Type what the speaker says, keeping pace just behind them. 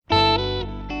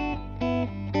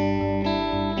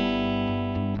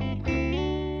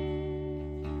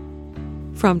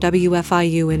From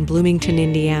WFIU in Bloomington,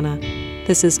 Indiana,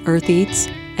 this is Earth Eats,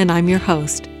 and I'm your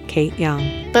host, Kate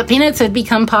Young. But peanuts had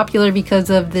become popular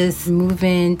because of this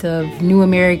movement of new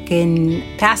American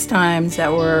pastimes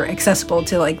that were accessible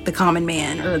to like the common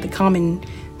man or the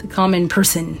common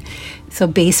person. So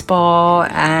baseball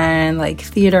and like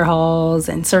theater halls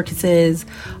and circuses,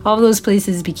 all of those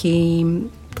places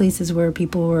became places where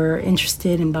people were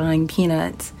interested in buying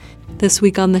peanuts. This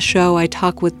week on the show, I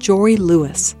talk with Jori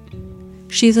Lewis.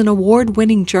 She's an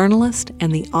award-winning journalist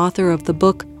and the author of the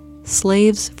book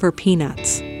Slaves for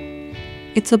Peanuts.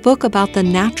 It's a book about the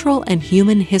natural and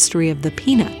human history of the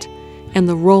peanut and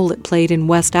the role it played in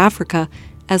West Africa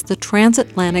as the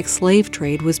transatlantic slave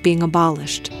trade was being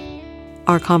abolished.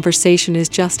 Our conversation is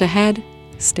just ahead.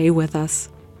 Stay with us.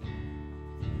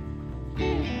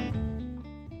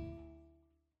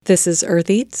 This is Earth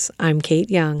Eats. I'm Kate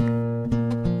Young.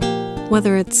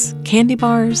 Whether it's candy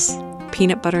bars,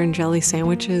 peanut butter and jelly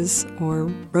sandwiches, or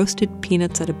roasted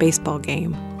peanuts at a baseball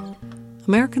game,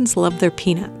 Americans love their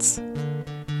peanuts.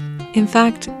 In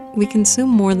fact, we consume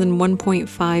more than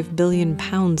 1.5 billion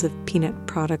pounds of peanut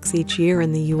products each year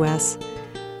in the U.S.,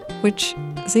 which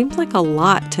seems like a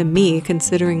lot to me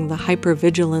considering the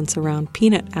hypervigilance around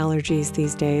peanut allergies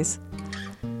these days.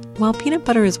 While peanut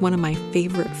butter is one of my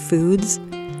favorite foods,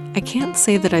 I can't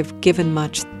say that I've given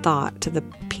much thought to the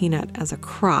peanut as a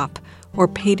crop or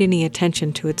paid any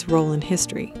attention to its role in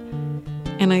history.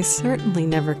 And I certainly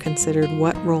never considered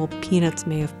what role peanuts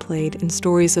may have played in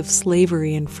stories of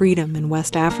slavery and freedom in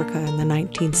West Africa in the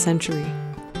 19th century.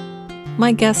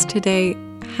 My guest today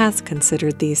has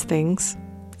considered these things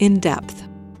in depth.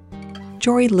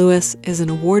 Jori Lewis is an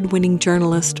award-winning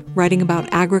journalist writing about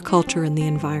agriculture and the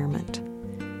environment.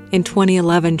 In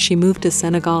 2011, she moved to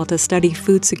Senegal to study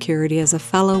food security as a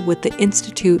fellow with the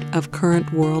Institute of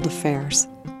Current World Affairs.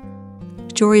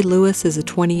 Jori Lewis is a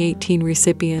 2018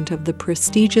 recipient of the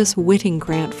prestigious Whiting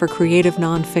Grant for Creative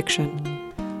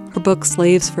Nonfiction. Her book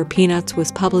Slaves for Peanuts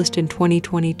was published in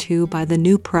 2022 by the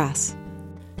New Press.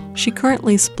 She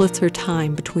currently splits her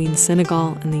time between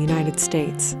Senegal and the United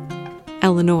States,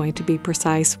 Illinois to be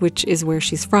precise, which is where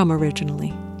she's from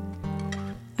originally.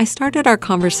 I started our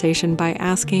conversation by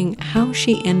asking how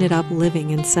she ended up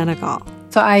living in Senegal.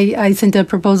 So I sent a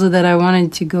proposal that I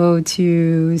wanted to go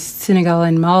to Senegal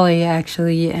and Mali,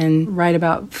 actually, and write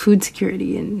about food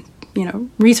security and,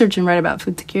 research and write about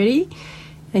food security.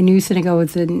 I knew Senegal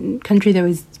was a country that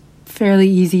was fairly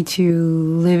easy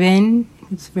to live in.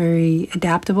 It's very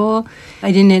adaptable.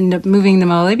 I didn't end up moving to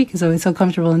Mali because I was so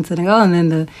comfortable in Senegal, and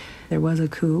then there was a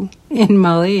coup in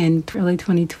Mali in early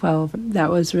 2012. That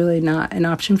was really not an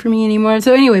option for me anymore.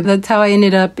 So anyway, that's how I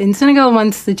ended up in Senegal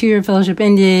once the 2-year fellowship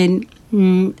ended.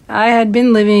 I had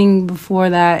been living before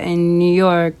that in New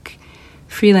York,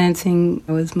 freelancing.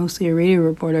 I was mostly a radio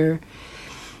reporter.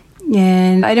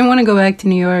 And I didn't want to go back to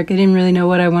New York. I didn't really know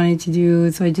what I wanted to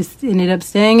do. So I just ended up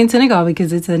staying in Senegal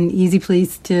because it's an easy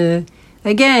place to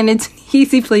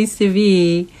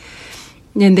be.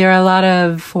 And there are a lot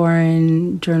of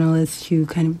foreign journalists who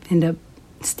kind of end up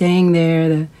staying there.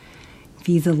 The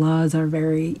visa laws are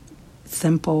very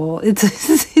simple. It's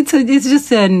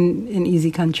just an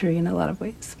easy country in a lot of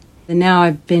ways. And now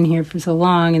I've been here for so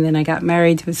long, and then I got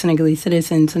married to a Senegalese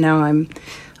citizen, so now I'm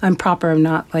proper. I'm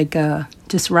not like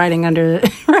just riding under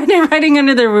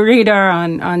the radar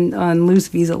on loose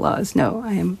visa laws. No,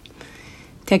 I am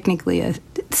technically a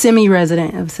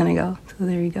semi-resident of Senegal. So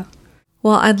there you go.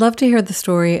 Well, I'd love to hear the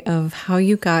story of how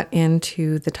you got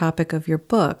into the topic of your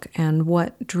book and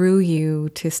what drew you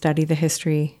to study the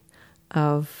history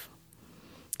of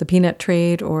the peanut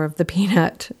trade or of the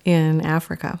peanut in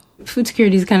Africa. Food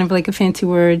security is kind of like a fancy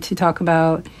word to talk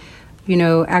about,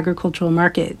 agricultural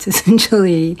markets,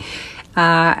 essentially,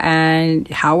 and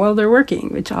how well they're working,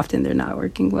 which often they're not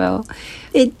working well.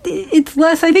 It's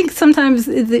less, I think sometimes,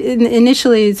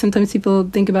 initially, sometimes people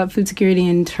think about food security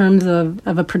in terms of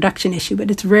a production issue, but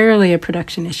it's rarely a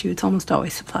production issue. It's almost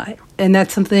always supply. And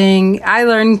that's something I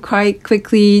learned quite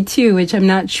quickly, too, which I'm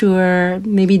not sure,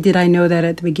 maybe did I know that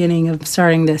at the beginning of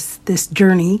starting this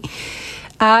journey.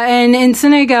 And in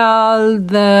Senegal,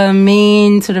 the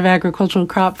main sort of agricultural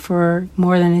crop for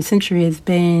more than a century has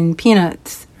been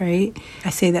peanuts, right?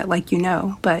 I say that like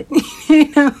but,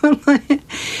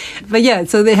 but yeah,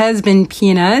 so there has been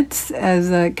peanuts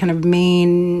as a kind of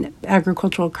main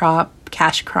agricultural crop,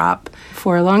 cash crop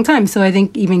for a long time. So I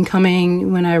think even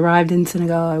when I arrived in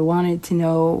Senegal, I wanted to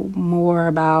know more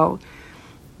about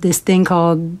this thing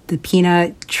called the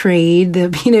peanut trade, the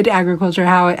peanut agriculture,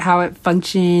 how it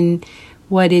functioned,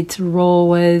 what its role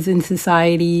was in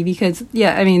society. Because,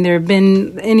 there have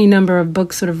been any number of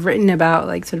books sort of written about,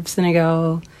 like, sort of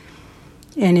Senegal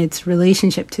and its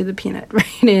relationship to the peanut,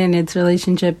 right? And its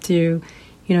relationship to,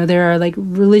 there are like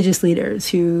religious leaders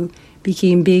who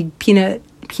became big peanut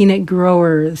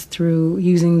growers through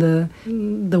using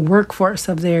the workforce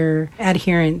of their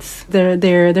adherents,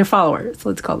 their followers,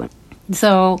 let's call them.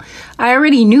 So I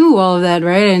already knew all of that,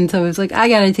 right? And so I was like, I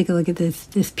got to take a look at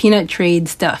this peanut trade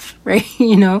stuff, right?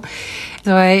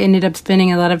 So I ended up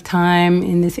spending a lot of time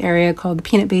in this area called the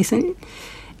Peanut Basin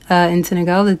in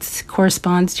Senegal. That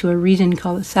corresponds to a region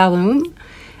called the Saloum.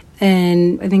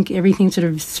 And I think everything sort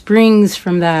of springs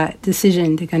from that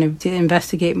decision to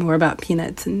investigate more about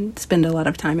peanuts and spend a lot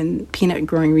of time in peanut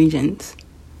growing regions.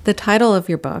 The title of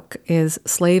your book is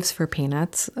Slaves for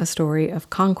Peanuts, a story of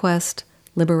conquest,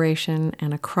 liberation,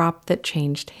 and a crop that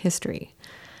changed history.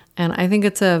 And I think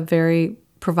it's a very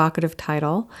provocative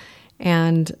title.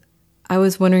 And I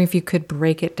was wondering if you could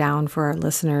break it down for our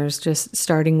listeners, just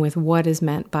starting with what is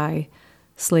meant by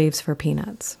slaves for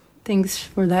peanuts. Thanks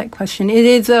for that question. It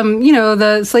is,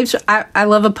 the slaves, I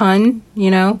love a pun,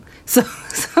 So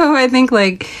I think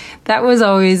that was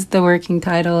always the working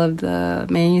title of the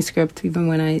manuscript, even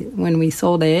when we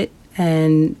sold it.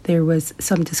 And there was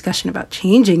some discussion about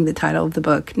changing the title of the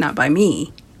book, not by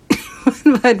me,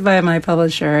 but by my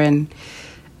publisher. And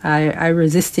I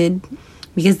resisted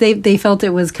because they felt it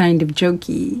was kind of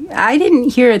jokey. I didn't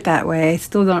hear it that way. I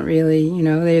still don't really,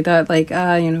 they thought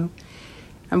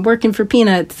I'm working for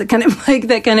peanuts, sort of sort of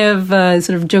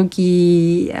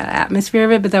jokey atmosphere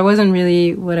of it, but that wasn't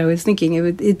really what I was thinking.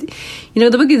 The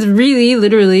book is really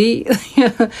literally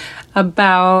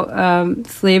about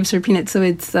slaves for peanuts. So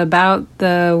it's about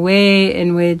the way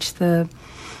in which the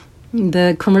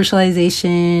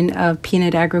commercialization of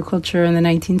peanut agriculture in the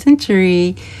 19th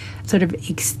century sort of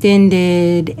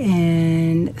extended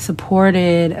and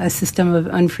supported a system of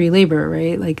unfree labor,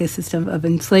 right? Like a system of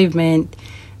enslavement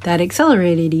that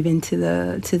accelerated even to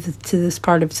this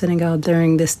part of Senegal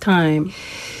during this time.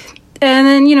 And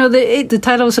then, the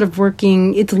title is sort of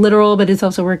working, it's literal, but it's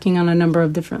also working on a number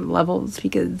of different levels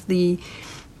because throughout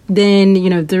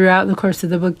the course of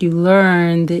the book, you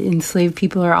learn that enslaved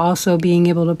people are also being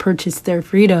able to purchase their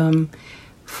freedom,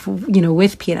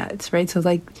 with peanuts, right? So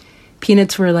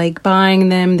peanuts were buying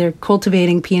them, they're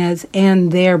cultivating peanuts,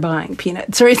 and they're buying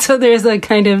peanuts, right? So there's a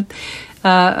kind of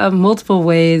multiple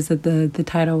ways that the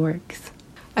title works.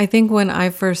 I think when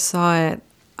I first saw it,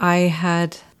 I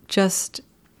had just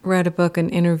read a book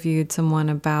and interviewed someone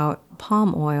about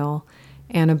palm oil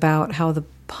and about how the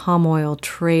palm oil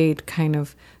trade kind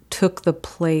of took the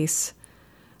place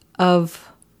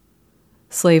of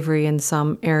slavery in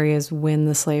some areas when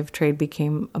the slave trade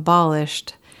became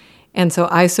abolished. And so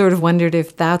I sort of wondered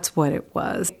if that's what it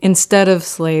was. Instead of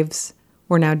slaves,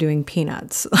 we're now doing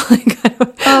peanuts.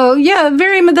 Oh, yeah,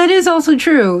 that is also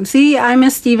true. See, I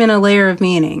missed even a layer of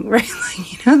meaning, right?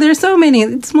 There's so many,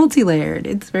 it's multi-layered.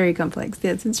 It's very complex.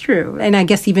 Yes, it's true. And I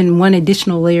guess even one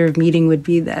additional layer of meaning would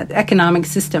be that economic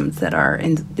systems that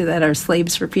are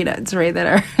slaves for peanuts, right?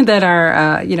 That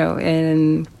are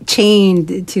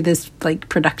chained to this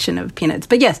production of peanuts.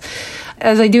 But yes,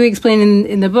 as I do explain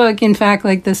in the book, in fact,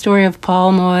 the story of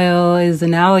palm oil is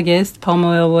analogous. Palm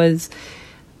oil was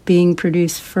being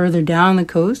produced further down the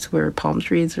coast where palm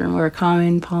trees are more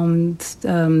common. Palms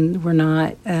were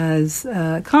not as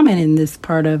common in this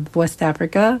part of West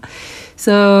Africa.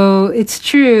 So it's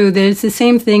true. There's the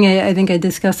same thing I think I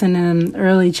discussed in an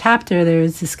early chapter.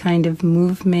 There's this kind of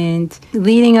movement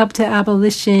leading up to the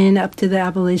abolition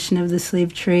of the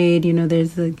slave trade.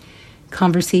 There's the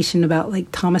conversation about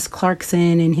Thomas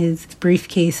Clarkson and his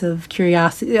briefcase of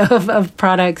curiosity of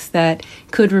products that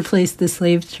could replace the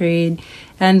slave trade.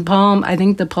 And I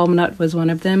think the palm nut was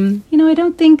one of them. I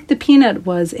don't think the peanut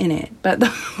was in it, but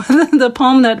the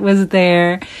palm nut was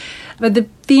there. But the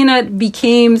peanut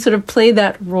played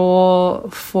that role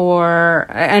for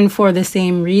the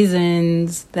same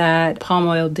reasons that palm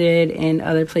oil did in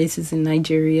other places in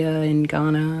Nigeria, in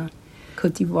Ghana,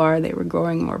 Cote d'Ivoire. They were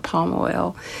growing more palm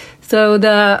oil. So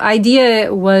the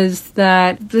idea was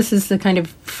that this is the kind of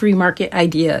free market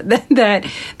idea that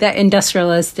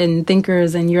industrialists and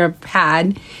thinkers in Europe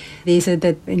had. They said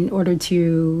that in order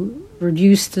to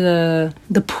reduce the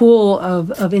pool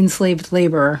of enslaved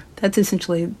labor, that's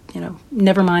essentially,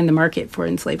 never mind the market for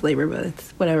enslaved labor, but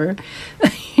it's whatever.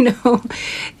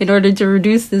 In order to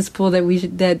reduce this pool,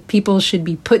 that people should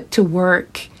be put to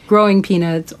work growing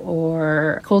peanuts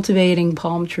or cultivating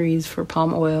palm trees for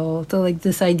palm oil. So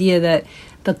this idea that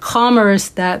the commerce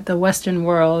that the Western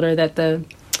world, or that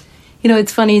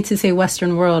it's funny to say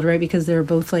Western world, right? Because they're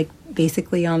both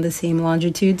basically on the same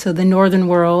longitude. So the Northern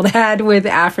world had with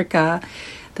Africa,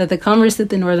 that the commerce that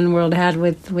the Northern world had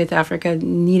with Africa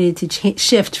needed to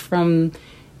shift from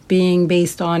being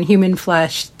based on human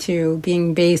flesh to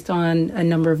being based on a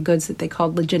number of goods that they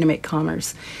called legitimate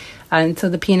commerce. And so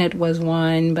the peanut was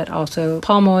one, but also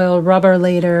palm oil, rubber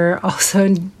later,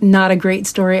 also not a great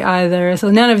story either. So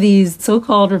none of these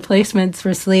so-called replacements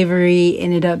for slavery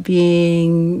ended up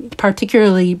being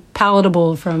particularly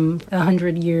palatable from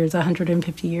 100 years,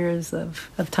 150 years of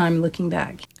time looking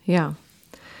back. Yeah.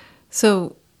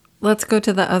 So let's go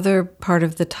to the other part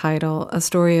of the title, a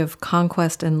story of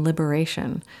conquest and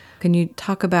liberation. Can you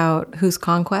talk about whose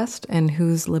conquest and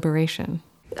whose liberation?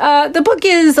 The book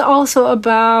is also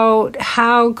about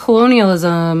how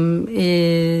colonialism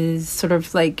is sort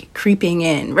of like creeping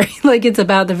in, right? Like it's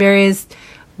about the various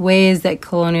ways that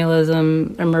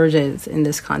colonialism emerges in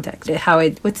this context, how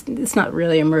it's not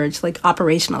really emerged, like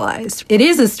operationalized. It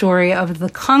is a story of the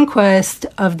conquest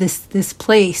of this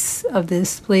place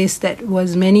that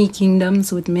was many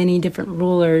kingdoms with many different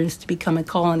rulers to become a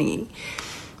colony.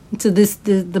 So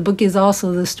the book is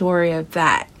also the story of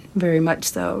that, very much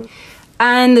so.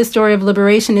 And the story of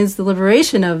liberation is the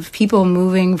liberation of people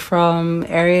moving from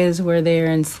areas where they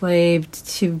are enslaved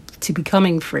to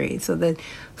becoming free. So that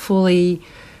fully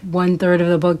 1/3 of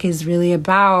the book is really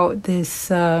about this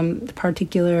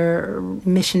particular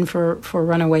mission for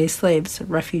runaway slaves,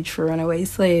 refuge for runaway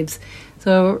slaves.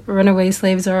 So runaway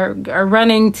slaves are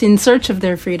running in search of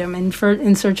their freedom and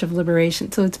in search of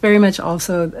liberation. So it's very much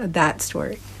also that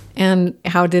story. And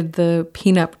how did the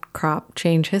peanut crop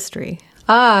change history?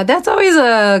 That's always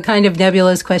a kind of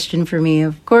nebulous question for me.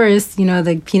 Of course,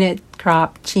 the peanut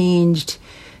crop changed.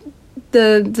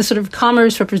 The sort of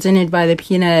commerce represented by the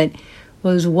peanut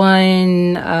was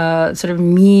one sort of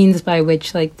means by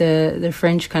which like the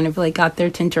French kind of like got their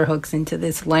tenterhooks into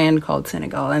this land called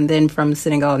Senegal, and then from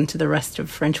Senegal into the rest of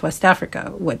French West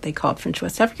Africa, what they called French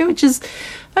West Africa, which is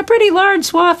a pretty large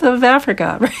swath of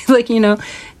Africa, right? Like,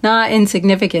 not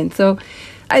insignificant. So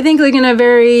I think like in a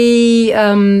very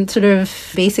sort of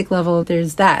basic level,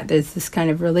 there's this kind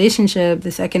of relationship,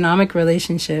 this economic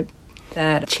relationship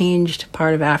that changed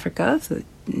part of Africa. So it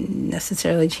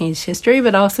necessarily changed history,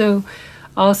 but also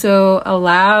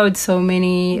allowed so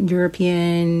many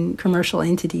European commercial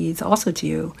entities also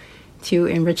to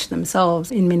enrich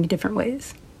themselves in many different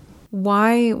ways.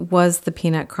 Why was the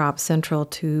peanut crop central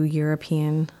to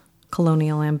European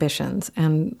colonial ambitions,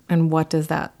 and what does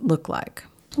that look like?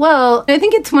 Well, I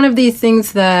think it's one of these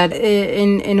things that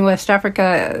in West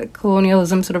Africa,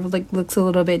 colonialism sort of like looks a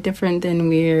little bit different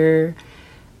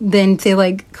than say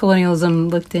like colonialism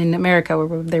looked in America,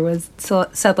 where there was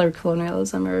settler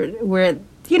colonialism, or where,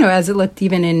 as it looked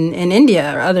even in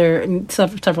India or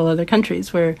several other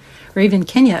countries, or even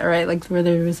Kenya, right? Like where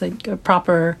there was like a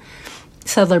proper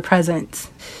settler presence.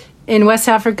 In West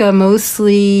Africa,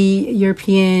 mostly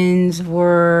Europeans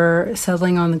were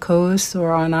settling on the coast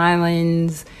or on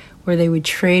islands where they would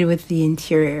trade with the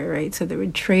interior, right? So they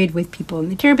would trade with people in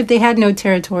the interior, but they had no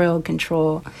territorial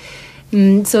control.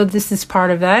 So this is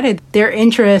part of that. Their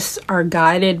interests are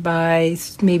guided by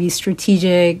maybe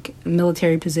strategic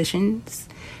military positions,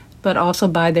 but also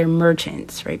by their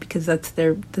merchants, right? Because that's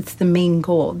the main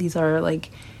goal. These are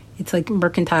it's like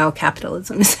mercantile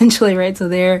capitalism, essentially, right? So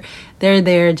they're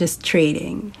there just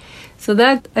trading. So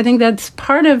I think that's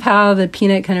part of how the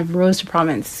peanut kind of rose to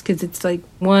prominence, because it's like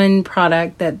one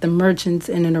product that the merchants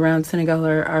in and around Senegal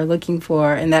are looking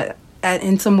for, and that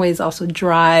in some ways also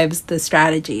drives the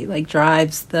strategy, like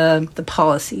drives the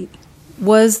policy.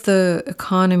 Was the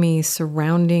economy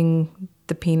surrounding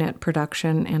the peanut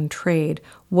production and trade,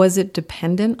 was it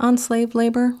dependent on slave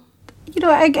labor?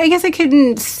 I guess I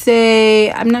couldn't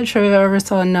say, I'm not sure if I ever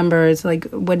saw numbers, like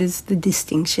what is the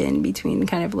distinction between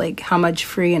kind of like how much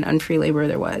free and unfree labor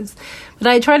there was. But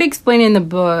I try to explain in the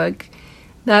book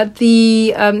that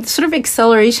the sort of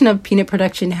acceleration of peanut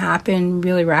production happened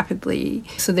really rapidly.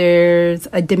 So there's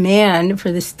a demand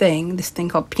for this thing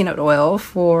called peanut oil,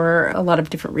 for a lot of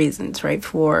different reasons, right?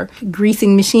 For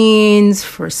greasing machines,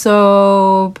 for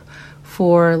soap,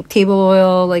 for table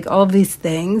oil, like all of these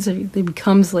things. It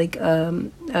becomes like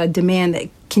a demand that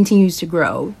continues to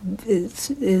grow,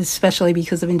 especially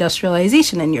because of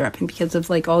industrialization in Europe and because of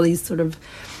like all these sort of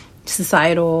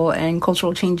societal and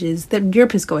cultural changes that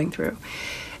Europe is going through.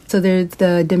 So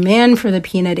the demand for the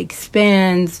peanut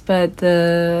expands, but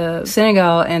the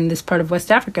Senegal and this part of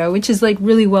West Africa, which is like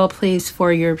really well placed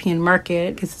for a European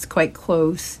market because it's quite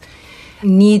close,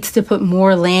 needs to put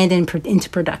more land into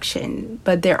production,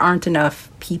 but there aren't enough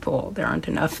people. There aren't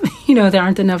enough, there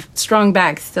aren't enough strong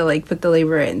backs to like put the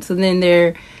labor in. So then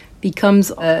there becomes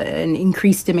an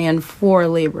increased demand for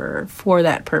labor for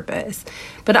that purpose.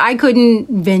 But I couldn't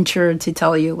venture to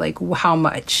tell you like how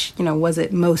much, was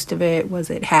it most of it?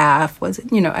 Was it half? Was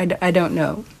it, I don't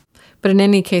know. But in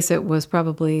any case, it was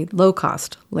probably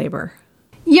low-cost labor.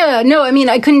 Yeah, no, I mean,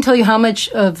 I couldn't tell you how much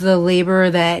of the labor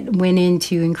that went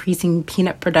into increasing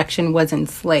peanut production was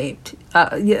enslaved.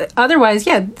 Otherwise,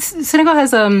 yeah, Senegal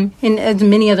has, and as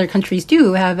many other countries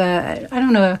do, have I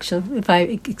don't know actually if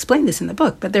I explained this in the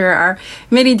book, but there are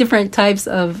many different types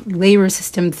of labor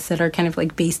systems that are kind of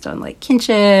like based on like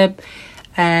kinship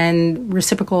and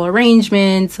reciprocal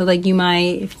arrangements. So like you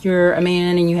might, if you're a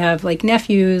man and you have like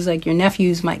nephews, like your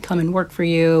nephews might come and work for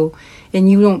you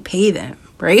and you don't pay them.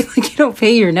 Right? Like you don't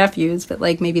pay your nephews, but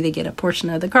like maybe they get a portion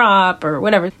of the crop or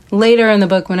whatever. Later in the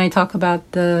book, when I talk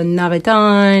about the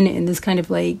Navetan and this kind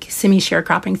of like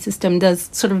semi-sharecropping system does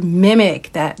sort of mimic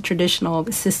that traditional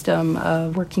system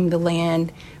of working the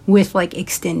land with like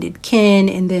extended kin,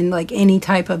 and then like any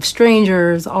type of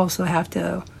strangers also have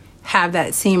to have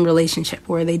that same relationship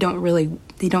where they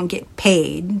don't get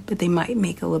paid, but they might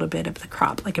make a little bit of the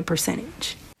crop, like a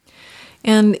percentage.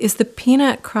 And is the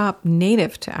peanut crop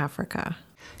native to Africa?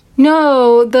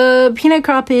 No, the peanut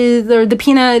crop or the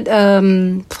peanut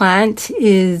plant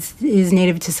is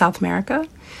native to South America,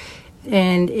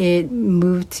 and it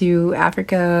moved to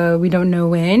Africa. We don't know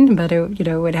when, but it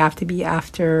would have to be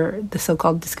after the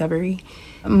so-called discovery.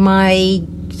 My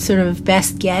sort of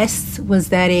best guess was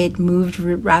that it moved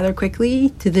rather quickly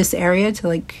to this area, to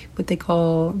like what they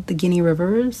call the Guinea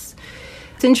Rivers.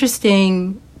 It's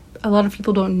interesting. A lot of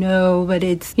people don't know, but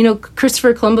it's,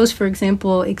 Christopher Columbus, for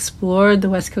example, explored the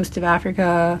west coast of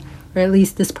Africa, or at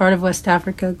least this part of West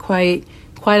Africa, quite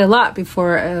a lot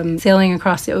before sailing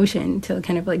across the ocean to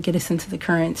kind of like get a sense of the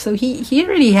current. So he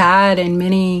already had, and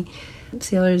many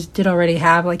sailors did already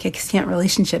have, like extant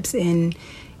relationships in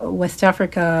West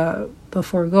Africa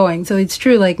before going. So it's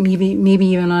true, like maybe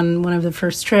even on one of the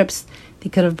first trips, they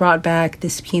could have brought back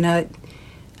this peanut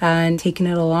and taken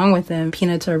it along with them.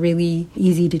 Peanuts are really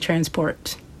easy to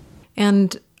transport.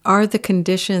 And are the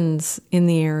conditions in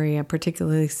the area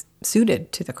particularly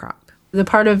suited to the crop? The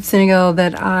part of Senegal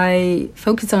that I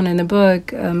focus on in the book,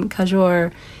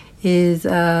 Kajor, is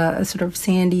a sort of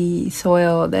sandy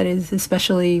soil that is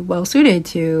especially well suited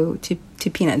to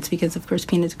peanuts, because of course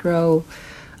peanuts grow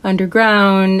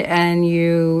underground, and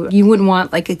you wouldn't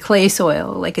want like a clay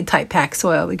soil, like a tight packed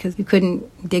soil, because you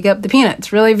couldn't dig up the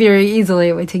peanuts really very easily.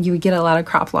 You would get a lot of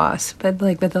crop loss. But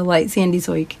like with the light sandy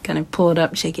soil, you could kind of pull it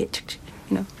up, shake it,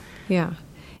 Yeah.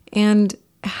 And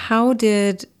how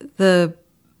did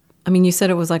you said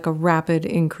it was like a rapid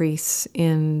increase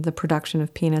in the production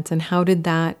of peanuts, and how did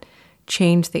that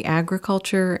change the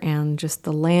agriculture and just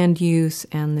the land use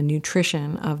and the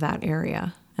nutrition of that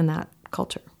area and that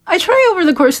culture? I try over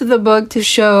the course of the book to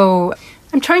show,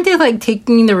 I'm trying to like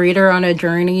taking the reader on a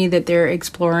journey that they're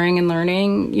exploring and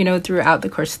learning, throughout the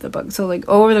course of the book. So like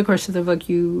over the course of the book,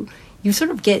 you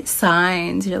sort of get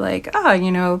signs. You're like,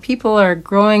 people are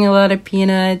growing a lot of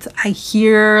peanuts. I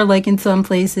hear like in some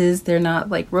places they're not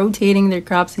like rotating their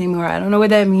crops anymore. I don't know what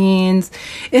that means.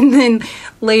 And then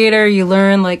later you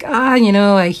learn like, I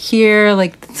hear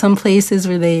like some places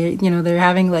where they're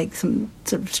having like some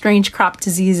sort of strange crop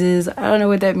diseases. I don't know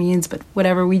what that means, but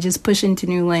whatever, we just push into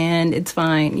new land. It's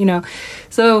fine,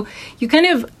 So you kind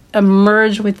of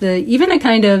emerge with even a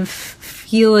kind of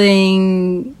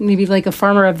feeling, maybe like a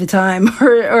farmer of the time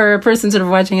or a person sort of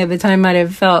watching at the time might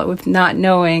have felt, with not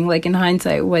knowing, like in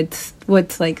hindsight,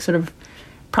 what's like sort of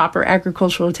proper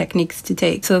agricultural techniques to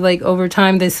take. So like over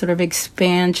time, this sort of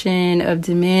expansion of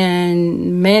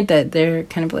demand meant that they're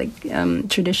kind of like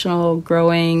traditional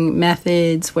growing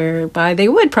methods whereby they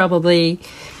would probably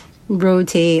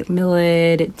rotate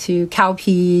millet to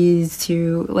cowpeas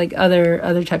to like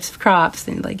other types of crops,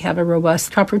 and like have a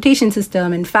robust crop rotation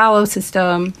system and fallow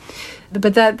system.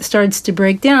 But that starts to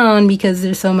break down because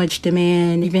there's so much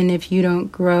demand. Even if you don't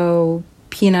grow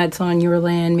peanuts on your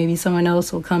land, maybe someone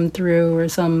else will come through, or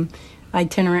some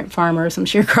itinerant farmer, some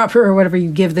sharecropper or whatever,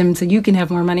 you give them so you can have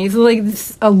more money. It's like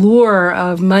this allure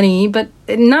of money, but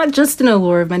not just an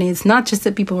allure of money. It's not just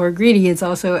that people are greedy. It's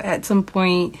also at some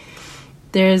point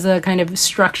there's a kind of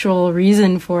structural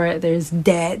reason for it. There's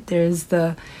debt. There's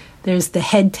the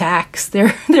head tax.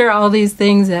 There are all these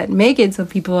things that make it so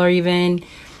people are even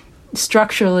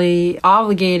structurally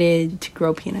obligated to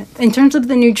grow peanuts. In terms of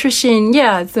the nutrition,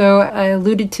 so I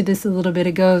alluded to this a little bit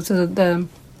ago. So the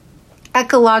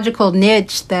ecological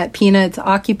niche that peanuts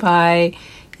occupy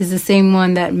is the same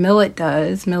one that millet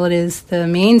does. Millet is the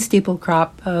main staple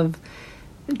crop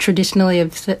traditionally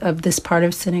of this part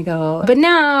of Senegal. But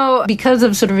now, because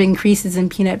of sort of increases in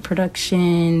peanut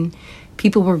production,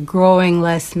 people were growing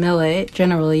less millet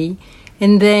generally,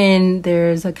 And then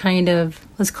there's a kind of,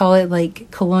 let's call it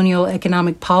like colonial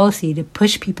economic policy to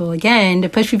push people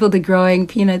to growing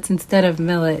peanuts instead of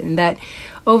millet. And that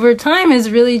over time has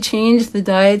really changed the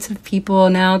diets of people.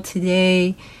 Now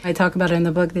today, I talk about it in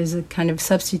the book, there's a kind of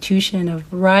substitution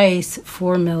of rice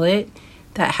for millet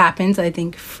that happens, I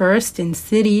think, first in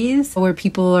cities where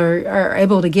people are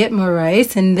able to get more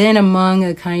rice. And then among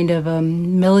a kind of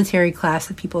military class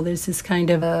of people, there's this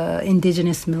kind of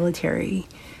indigenous military.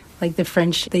 Like the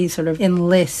French, they sort of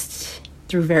enlist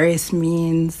through various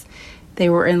means. They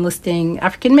were enlisting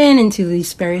African men into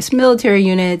these various military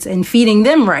units and feeding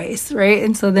them rice, right?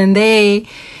 And so then they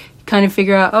kind of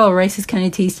figure out, oh, rice is kind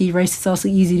of tasty. Rice is also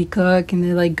easy to cook. And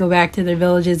they like go back to their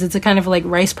villages. It's a kind of like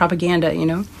rice propaganda, you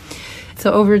know?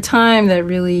 So over time, that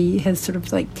really has sort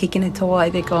of like taken a toll,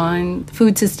 I think, on the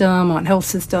food system, on health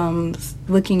systems.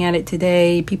 Looking at it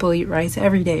today, people eat rice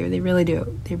every day. They really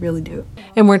do. They really do.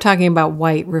 And we're talking about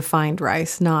white refined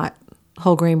rice, not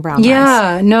whole grain brown rice.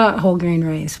 Yeah, not whole grain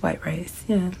rice, white rice.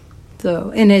 Yeah.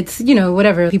 So, and it's, you know,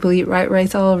 whatever. People eat white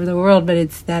rice all over the world, but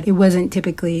it's that it wasn't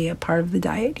typically a part of the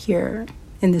diet here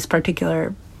in this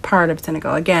particular part of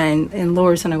Senegal. Again, in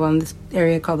lower Senegal, in this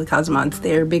area called the Casamance,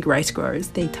 they're big rice growers.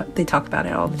 They talk about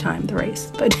it all the time, the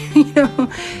rice. But, you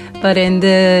know, but in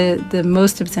the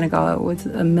most of Senegal, it was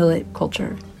a millet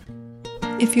culture.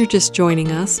 If you're just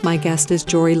joining us, my guest is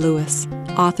Jori Lewis,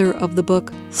 author of the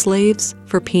book Slaves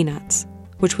for Peanuts,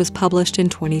 which was published in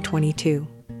 2022.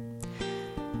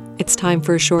 It's time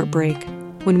for a short break.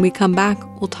 When we come back,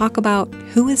 we'll talk about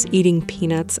who is eating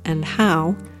peanuts and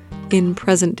how in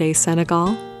present-day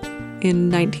Senegal,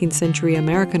 in 19th century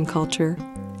American culture,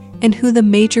 and who the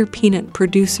major peanut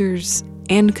producers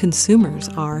and consumers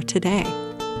are today.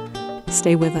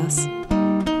 Stay with us.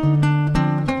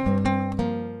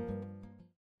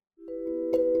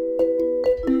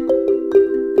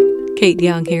 Kate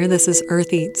Young here. This is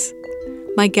Earth Eats.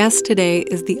 My guest today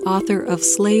is the author of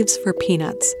Slaves for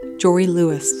Peanuts, Jori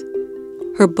Lewis.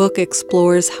 Her book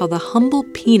explores how the humble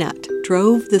peanut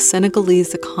drove the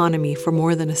Senegalese economy for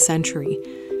more than a century,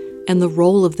 and the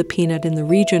role of the peanut in the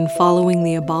region following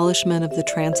the abolishment of the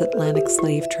transatlantic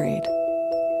slave trade.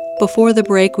 Before the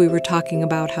break, we were talking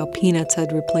about how peanuts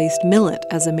had replaced millet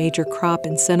as a major crop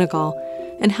in Senegal,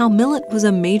 and how millet was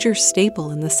a major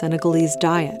staple in the Senegalese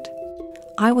diet.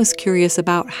 I was curious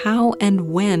about how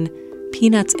and when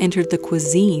peanuts entered the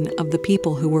cuisine of the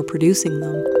people who were producing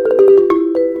them.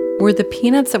 Were the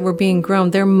peanuts that were being grown,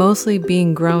 they're mostly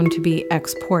being grown to be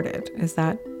exported. Is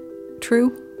that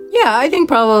true? Yeah, I think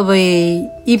probably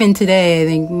even today, I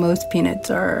think most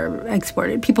peanuts are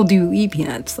exported. People do eat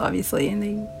peanuts, obviously,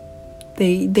 and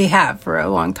they have for a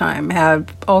long time.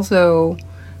 Have also,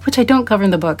 which I don't cover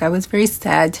in the book. I was very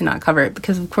sad to not cover it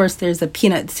because, of course, there's a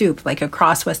peanut soup like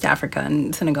across West Africa,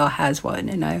 and Senegal has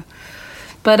one.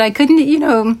 But I couldn't, you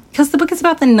know, because the book is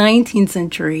about the 19th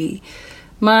century.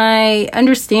 My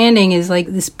understanding is like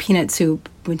this peanut soup,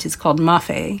 which is called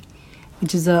mafe,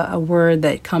 which is a word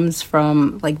that comes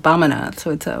from like Bamana.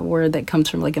 So it's a word that comes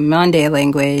from like a Mande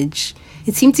language.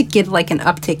 It seemed to get like an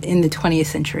uptick in the 20th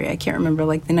century. I can't remember,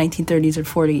 like the 1930s or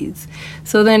 40s.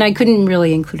 So then I couldn't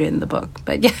really include it in the book.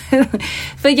 But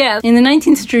yeah, in the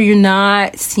 19th century, you're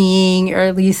not seeing, or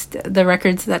at least the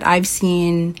records that I've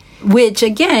seen, which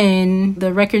again,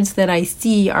 the records that I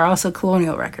see are also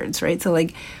colonial records, right? So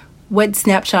like, what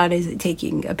snapshot is it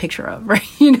taking a picture of, right?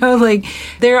 You know, like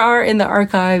there are in the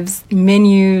archives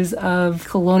menus of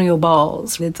colonial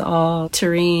balls. It's all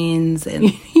terrines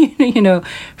and, you know,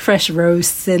 fresh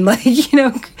roasts and like, you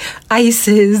know,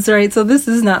 ices, right? So this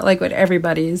is not like what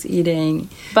everybody is eating.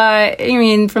 But I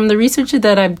mean, from the research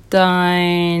that I've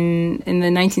done in the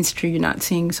 19th century, you're not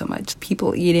seeing so much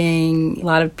people eating a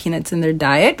lot of peanuts in their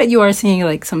diet, but you are seeing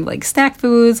like some like snack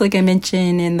foods, like I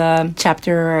mentioned in the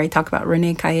chapter where I talk about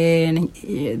René Caillé.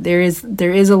 And there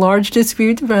is a large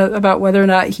dispute about whether or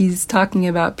not he's talking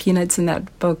about peanuts in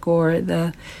that book or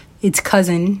its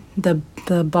cousin, the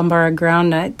Bambara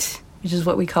groundnut, which is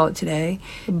what we call it today.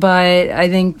 But I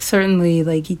think certainly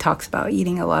like he talks about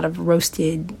eating a lot of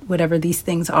roasted, whatever these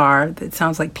things are, that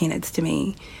sounds like peanuts to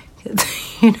me.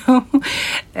 You know,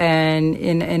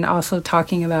 and also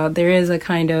talking about there is a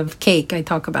kind of cake. I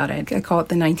talk about it. I call it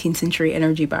the 19th century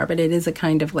energy bar, but it is a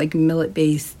kind of like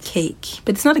millet-based cake.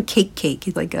 But it's not a cake.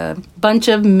 It's like a bunch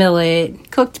of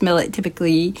millet, cooked millet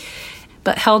typically,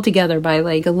 but held together by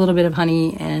like a little bit of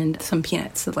honey and some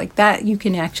peanuts. So like that you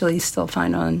can actually still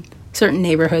find on certain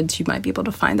neighborhoods. You might be able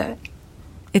to find that.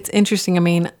 It's interesting. I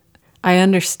mean, I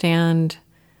understand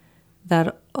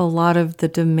that a lot of the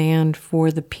demand for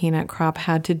the peanut crop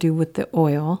had to do with the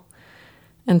oil.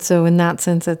 And so in that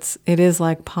sense, it is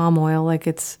like palm oil, like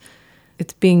it's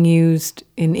it's being used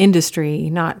in industry,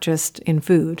 not just in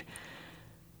food.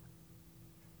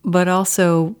 But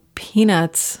also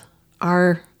peanuts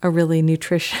are a really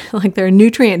they're a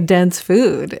nutrient-dense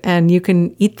food, and you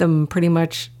can eat them pretty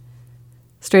much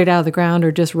straight out of the ground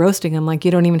or just roasting them. Like, you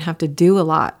don't even have to do a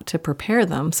lot to prepare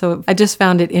them. So I just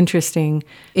found it interesting.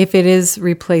 If it is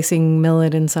replacing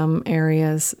millet in some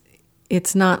areas,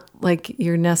 it's not like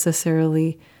you're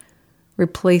necessarily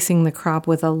replacing the crop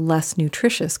with a less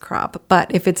nutritious crop.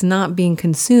 But if it's not being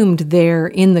consumed there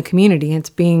in the community, it's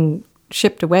being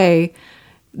shipped away,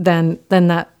 then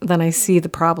I see the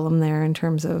problem there in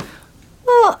terms of.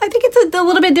 Well, I think it's a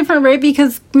little bit different, right?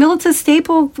 Because millet's a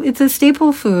staple. It's a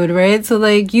staple food, right? So,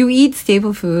 like, you eat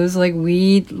staple foods like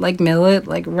wheat, like millet,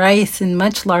 like rice in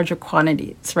much larger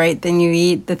quantities, right? Than you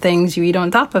eat the things you eat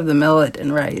on top of the millet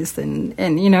and rice and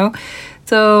you know.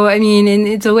 So, I mean,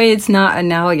 in a way, it's not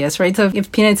analogous, right? So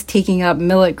if peanut's taking up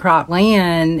millet crop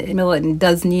land, millet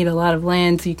does need a lot of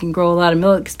land so you can grow a lot of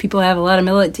millet because people have a lot of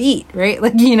millet to eat, right?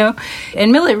 Like, you know,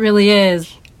 and millet really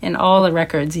is, in all the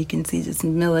records, you can see just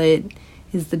millet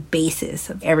is the basis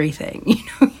of everything,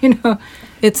 you know.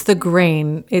 It's the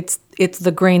grain. It's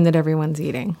the grain that everyone's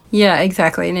eating. Yeah,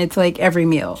 exactly. And it's like every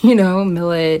meal, you know,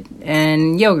 millet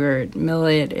and yogurt,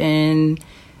 millet and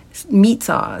meat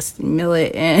sauce,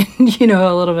 millet, and, you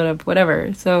know, a little bit of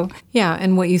whatever. So yeah,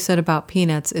 and what you said about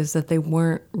peanuts is that they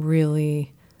weren't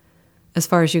really, as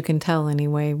far as you can tell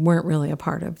anyway, weren't really a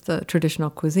part of the traditional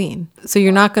cuisine. So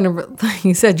you're not going to, like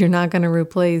you said, you're not going to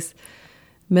replace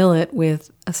millet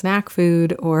with a snack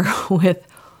food or with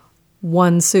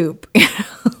one soup.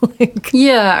 Like,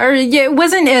 it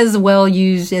wasn't as well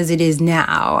used as it is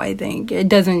now. I think it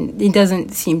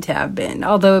doesn't seem to have been.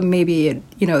 Although maybe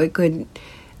it could.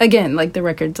 Again, like, the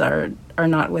records are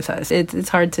not with us. It's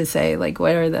hard to say, like,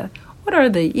 what are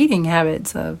the eating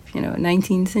habits of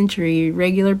 19th century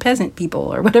regular peasant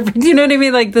people or whatever. Do you know what I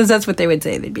mean? Like, that's what they would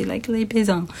say. They'd be like les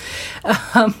paysans.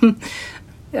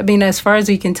 I mean, as far as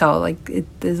we can tell, like,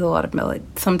 there's a lot of millet.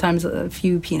 Sometimes a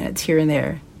few peanuts here and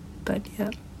there, but yeah,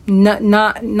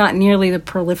 not nearly the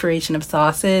proliferation of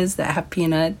sauces that have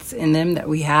peanuts in them that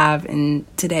we have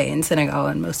today in Senegal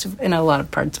and in a lot of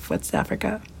parts of West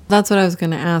Africa. That's what I was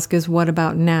going to ask, is what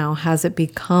about now? Has it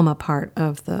become a part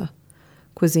of the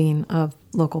cuisine of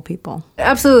local people?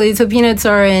 Absolutely. So peanuts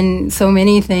are in so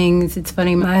many things. It's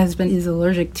funny, my husband is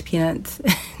allergic to peanuts,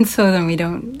 and so then we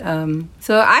don't.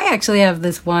 So I actually have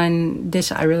this one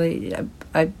dish I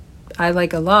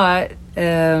like a lot.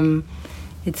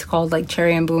 It's called, like,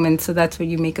 cherry mboum, and so that's what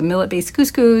you make a millet-based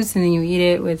couscous, and then you eat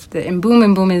it with the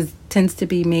mboum. Mboum tends to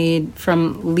be made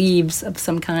from leaves of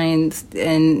some kinds,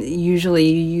 and usually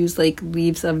you use, like,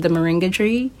 leaves of the moringa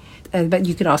tree. But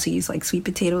you could also use, like, sweet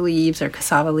potato leaves or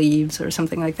cassava leaves or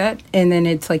something like that. And then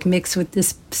it's, like, mixed with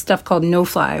this stuff called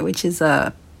no-fly, which is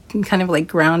a kind of like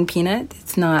ground peanut.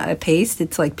 It's not a paste.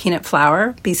 It's like peanut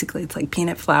flour. Basically, it's like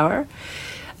peanut flour.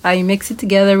 You mix it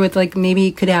together with, like, maybe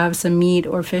it could have some meat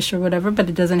or fish or whatever, but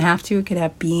it doesn't have to. It could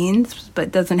have beans, but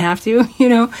it doesn't have to,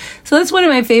 So that's one of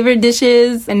my favorite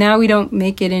dishes. And now we don't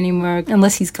make it anymore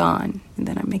unless he's gone, and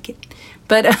then I make it.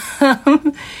 But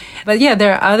but yeah,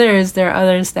 there are others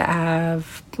that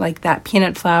have, like, that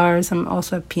peanut flour. Some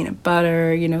also have peanut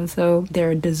butter, so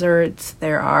there are desserts.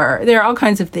 There are all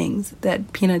kinds of things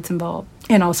that peanuts involve,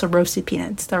 and also roasted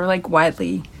peanuts that are, like,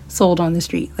 widely sold on the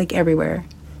street, like, everywhere.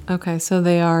 Okay, so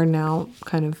they are now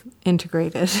kind of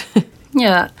integrated.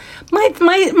 Yeah.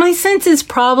 My sense is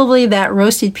probably that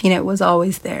roasted peanut was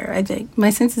always there, I think.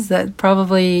 My sense is that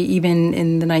probably even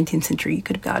in the 19th century, you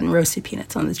could have gotten roasted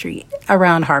peanuts on the street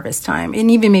around harvest time, and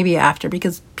even maybe after,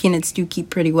 because peanuts do keep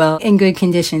pretty well in good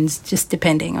conditions, just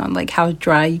depending on, like, how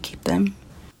dry you keep them.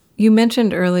 You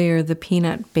mentioned earlier the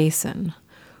peanut basin.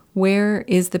 Where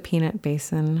is the peanut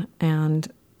basin,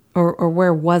 or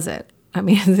where was it? I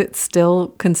mean, is it still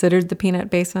considered the peanut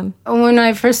basin? When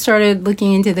I first started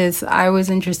looking into this, I was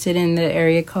interested in the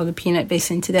area called the peanut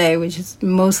basin today, which is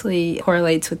mostly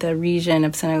correlates with a region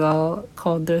of Senegal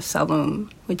called the Saloum,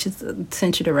 which is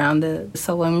centered around the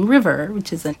Saloum River,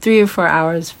 which is 3 or 4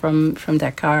 hours from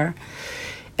Dakar.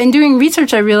 And doing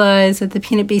research, I realized that the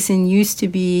peanut basin used to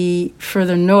be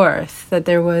further north, that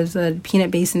there was a peanut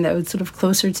basin that was sort of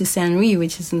closer to Saint-Louis,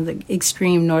 which is in the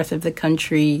extreme north of the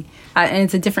country. And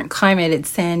it's a different climate.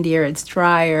 It's sandier, it's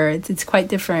drier, it's quite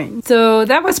different. So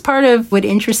that was part of what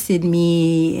interested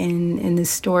me in this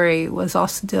story, was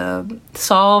also to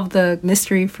solve the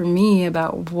mystery for me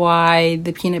about why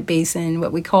the peanut basin,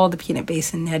 what we call the peanut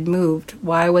basin, had moved.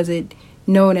 Why was it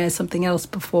known as something else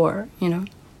before,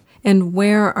 And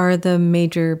where are the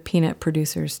major peanut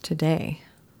producers today?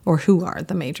 Or who are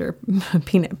the major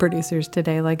peanut producers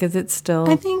today? Like, is it still...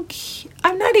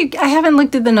 I haven't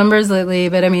looked at the numbers lately,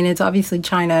 but I mean, it's obviously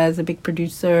China is a big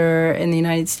producer, and the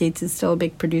United States is still a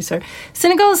big producer.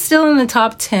 Senegal is still in the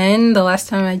top 10 the last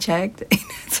time I checked,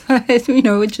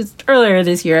 which is earlier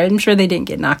this year. I'm sure they didn't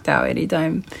get knocked out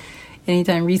anytime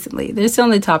recently. They're still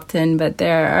in the top 10, but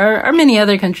there are many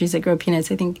other countries that grow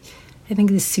peanuts. I think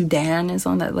the Sudan is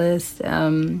on that list,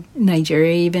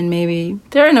 Nigeria even maybe.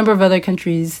 There are a number of other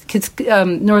countries, because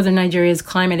northern Nigeria's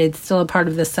climate, it's still a part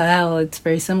of the Sahel. It's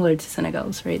very similar to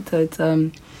Senegal's, right? So it's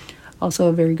also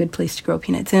a very good place to grow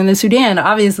peanuts. And the Sudan,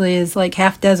 obviously, is like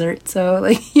half desert. So,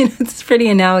 it's pretty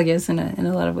analogous in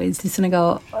a lot of ways to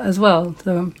Senegal as well.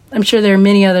 So I'm sure there are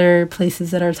many other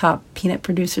places that are top peanut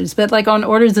producers. But, on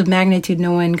orders of magnitude,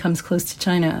 no one comes close to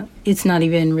China. It's not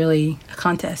even really a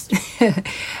contest.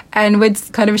 And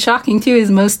what's kind of shocking, too, is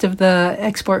most of the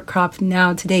export crop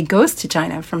now today goes to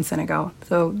China from Senegal.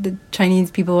 So the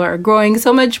Chinese people are growing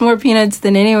so much more peanuts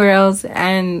than anywhere else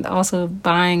and also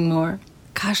buying more.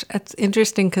 Gosh, that's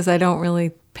interesting because I don't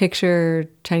really picture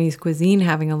Chinese cuisine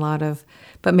having a lot of,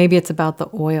 but maybe it's about the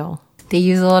oil. They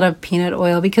use a lot of peanut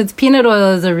oil because peanut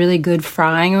oil is a really good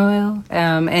frying oil,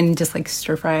 and just like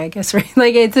stir fry, I guess, right?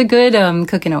 It's a good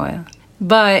cooking oil.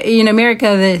 But in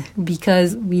America,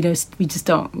 because we just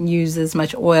don't use as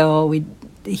much oil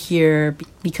here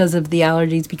because of the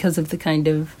allergies, because of the kind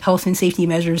of health and safety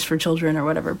measures for children or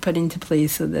whatever put into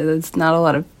place, so there's not a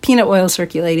lot of peanut oil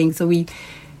circulating. So we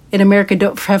in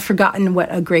America have forgotten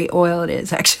what a great oil it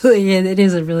is, actually. It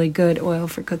is a really good oil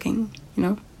for cooking,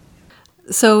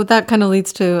 So that kind of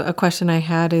leads to a question I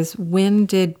had is, when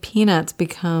did peanuts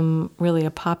become really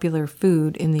a popular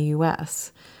food in the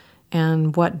U.S.?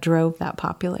 And what drove that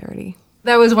popularity?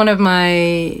 That was one of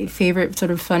my favorite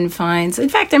sort of fun finds. In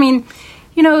fact,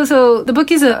 so the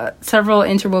book is several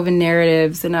interwoven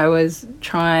narratives, and I was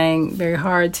trying very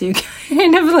hard to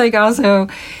kind of also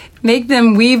make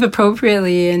them weave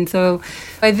appropriately. And so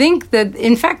I think that,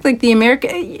 in fact,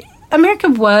 America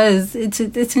was,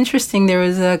 it's interesting. There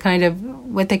was a kind of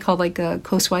what they called a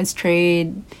coastwise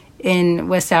trade in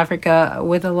West Africa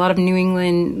with a lot of New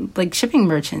England shipping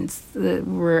merchants that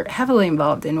were heavily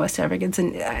involved in West Africa.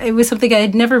 And it was something I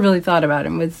had never really thought about,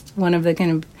 and was one of the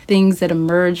kind of things that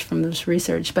emerged from this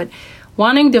research. But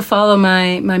wanting to follow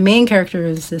my main character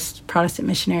is this Protestant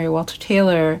missionary, Walter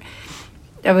Taylor.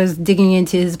 I was digging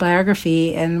into his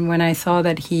biography, and when I saw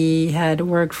that he had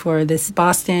worked for this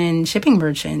Boston shipping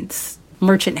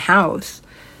merchant house,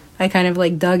 I kind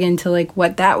of dug into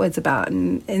what that was about.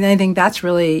 And I think that's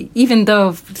really, even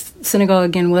though Senegal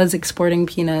again was exporting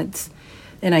peanuts,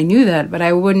 and I knew that, but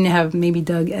I wouldn't have maybe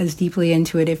dug as deeply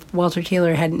into it if Walter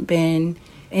Taylor hadn't been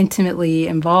intimately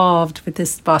involved with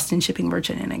this Boston shipping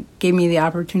merchant. And it gave me the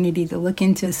opportunity to look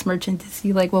into this merchant to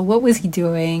see what was he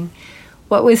doing?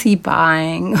 What was he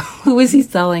buying? Who was he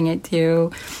selling it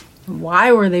to?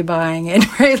 Why were they buying it?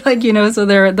 Right? So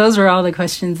those were all the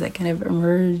questions that kind of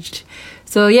emerged.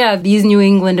 So yeah, these New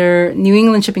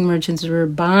England shipping merchants were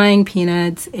buying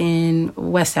peanuts in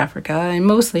West Africa, and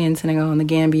mostly in Senegal and the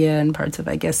Gambia and parts of,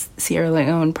 I guess, Sierra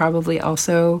Leone probably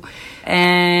also,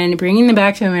 and bringing them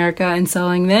back to America and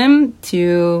selling them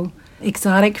to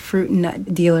exotic fruit and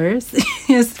nut dealers.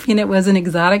 Yes, peanut was an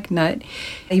exotic nut,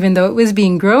 even though it was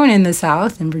being grown in the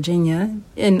South, in Virginia,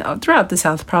 and throughout the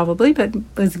South probably, but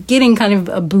was getting kind of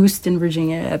a boost in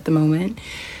Virginia at the moment.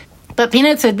 But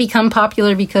peanuts had become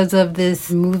popular because of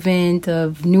this movement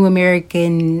of new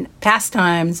American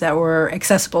pastimes that were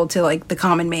accessible to the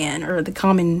common man or the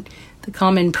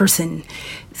common person.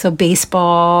 So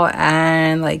baseball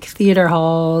and theater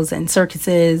halls and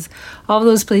circuses, all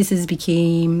those places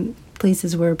became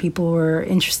places where people were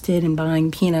interested in buying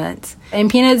peanuts. And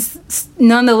peanuts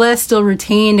nonetheless still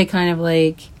retained a kind of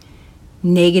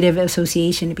negative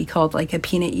association to be called a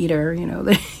peanut eater,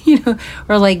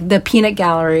 or the peanut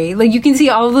gallery. You can see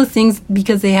all of those things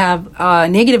because they have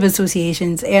negative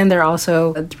associations, and they're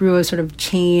also through a sort of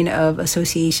chain of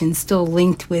associations still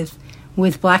linked with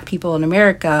Black people in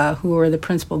America, who were the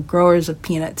principal growers of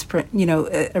peanuts,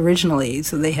 originally.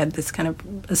 So they had this kind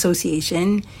of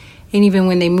association. And even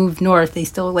when they moved north, they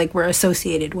still were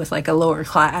associated with a lower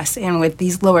class and with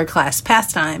these lower class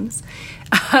pastimes.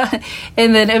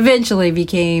 And then eventually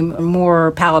became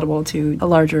more palatable to a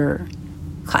larger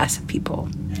class of people.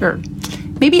 Or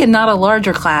maybe not a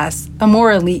larger class, a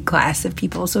more elite class of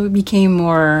people. So it became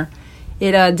more,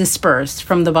 dispersed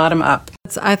from the bottom up.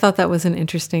 I thought that was an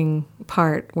interesting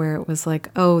part where it was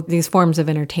these forms of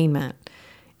entertainment.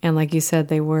 And like you said,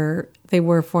 they were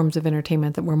forms of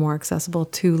entertainment that were more accessible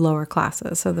to lower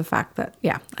classes. So the fact that,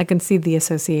 I can see the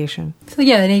association. So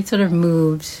yeah, they sort of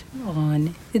moved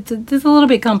on. It's a little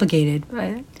bit complicated,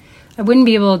 but I wouldn't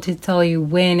be able to tell you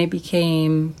when it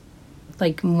became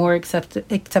like more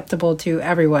acceptable to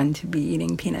everyone to be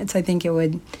eating peanuts. I think it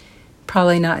would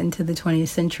probably not into the 20th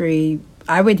century.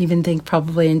 I would even think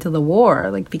probably into the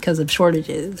war, like because of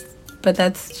shortages. But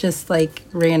that's just like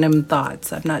random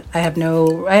thoughts. I have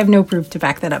no proof to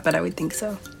back that up, but I would think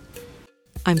so.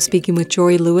 I'm speaking with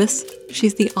Jori Lewis.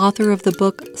 She's the author of the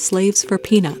book Slaves for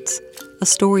Peanuts, a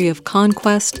story of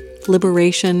conquest,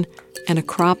 liberation, and a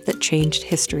crop that changed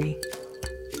history.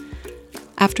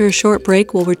 After a short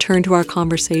break, we'll return to our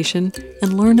conversation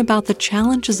and learn about the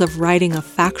challenges of writing a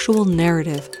factual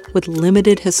narrative with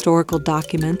limited historical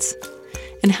documents,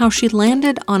 and how she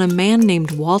landed on a man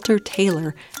named Walter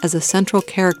Taylor as a central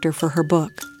character for her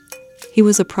book. He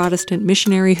was a Protestant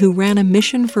missionary who ran a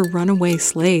mission for runaway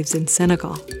slaves in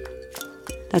Senegal.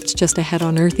 That's just ahead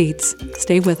on Earth Eats.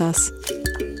 Stay with us.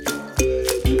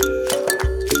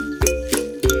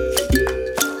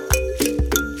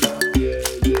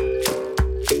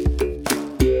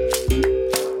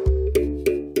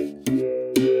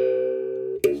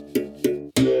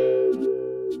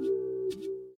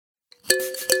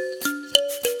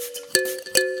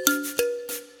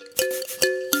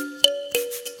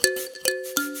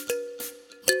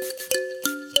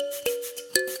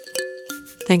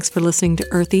 Thanks for listening to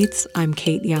Earth Eats. I'm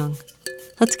Kate Young.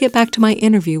 Let's get back to my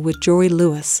interview with Jori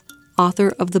Lewis,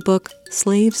 author of the book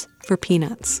Slaves for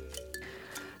Peanuts.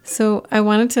 So I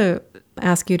wanted to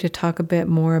ask you to talk a bit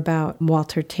more about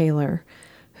Walter Taylor,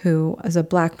 who is a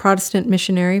Black Protestant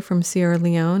missionary from Sierra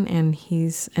Leone, and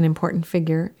he's an important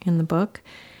figure in the book.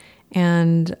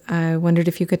 And I wondered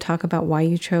if you could talk about why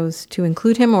you chose to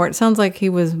include him, or it sounds like he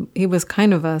was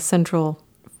kind of a central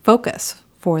focus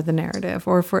for the narrative,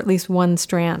 or for at least one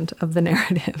strand of the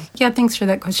narrative. Yeah, thanks for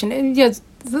that question. And yes,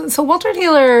 so Walter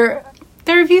Taylor,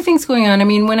 there are a few things going on. I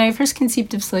mean, when I first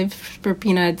conceived of Slaves for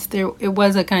Peanuts, it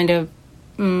was a kind of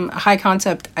high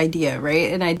concept idea,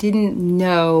 right? And I didn't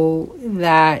know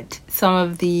that some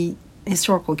of the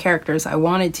historical characters I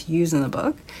wanted to use in the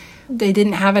book, they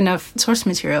didn't have enough source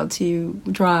material to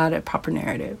draw out a proper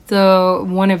narrative. So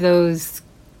one of those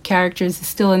characters is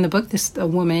still in the book. This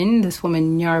woman,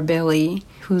 Nyar Bailey,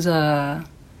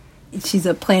 she's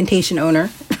a plantation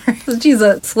owner. She's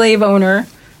a slave owner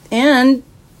and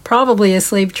probably a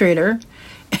slave trader,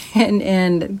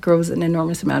 and grows an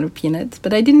enormous amount of peanuts.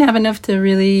 But I didn't have enough to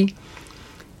really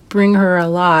bring her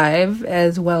alive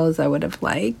as well as I would have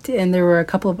liked. And there were a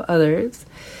couple of others.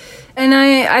 And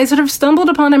I sort of stumbled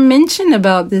upon a mention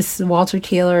about this Walter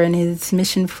Taylor and his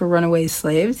mission for runaway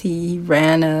slaves. He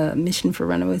ran a mission for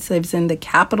runaway slaves in the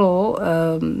capital,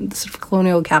 the sort of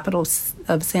colonial capital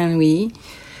of Saint Louis.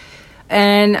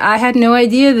 And I had no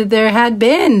idea that there had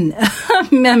been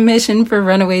a mission for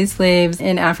runaway slaves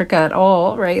in Africa at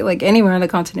all, right? Like anywhere on the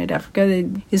continent of Africa.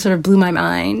 It sort of blew my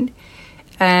mind.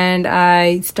 And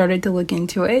I started to look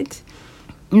into it.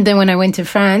 And then when I went to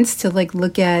France to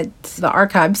look at the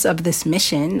archives of this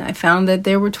mission, I found that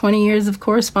there were 20 years of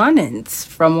correspondence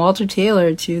from Walter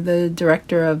Taylor to the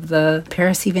director of the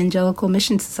Paris Evangelical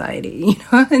Mission Society,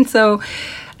 And so,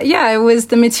 yeah, it was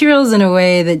the materials in a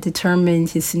way that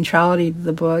determined his centrality to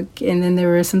the book. And then there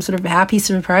were some sort of happy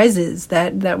surprises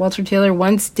that Walter Taylor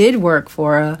once did work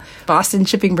for a Boston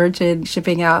shipping merchant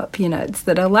shipping out peanuts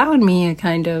that allowed me a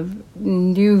kind of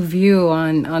new view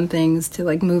on things to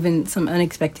move in some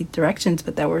unexpected directions,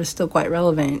 but that were still quite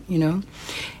relevant, And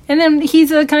then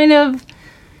he's a kind of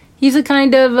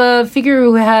a figure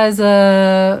who has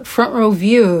a front row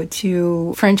view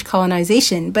to French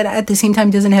colonization, but at the same time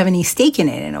doesn't have any stake in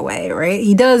it in a way, right?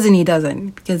 He does and he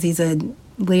doesn't, because he's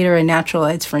later a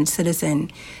naturalized French citizen.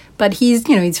 But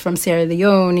he's from Sierra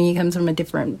Leone. He comes from a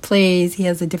different place. He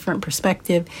has a different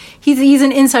perspective. He's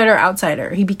an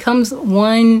insider-outsider. He becomes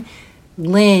one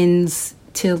lens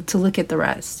to look at the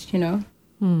rest,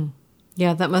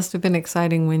 Yeah, that must have been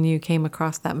exciting when you came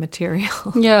across that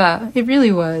material. Yeah, it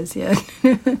really was, yeah.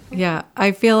 Yeah,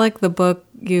 I feel like the book,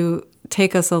 you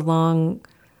take us along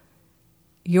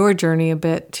your journey a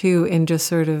bit, too, in just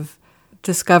sort of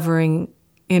discovering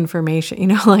information,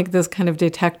 this kind of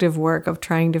detective work of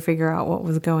trying to figure out what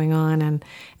was going on,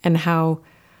 and how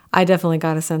I definitely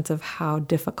got a sense of how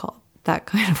difficult that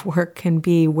kind of work can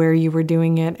be, where you were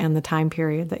doing it and the time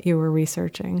period that you were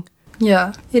researching.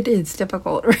 Yeah, it is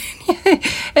difficult.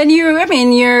 And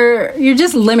you're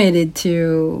just limited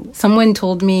to, someone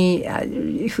told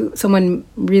me, someone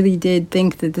really did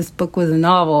think that this book was a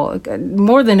novel.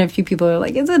 More than a few people are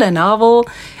like, is it a novel?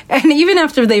 And even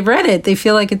after they've read it, they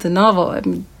feel like it's a novel. I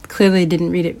mean, clearly didn't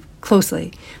read it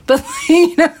closely. But,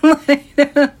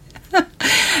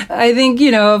 I think,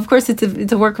 of course,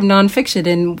 it's a work of nonfiction,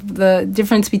 and the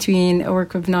difference between a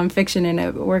work of nonfiction and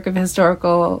a work of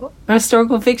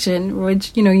historical fiction,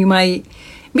 which, you might,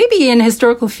 maybe in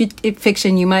historical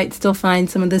fiction, you might still find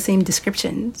some of the same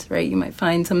descriptions, right? You might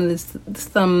find some of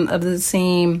the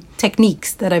same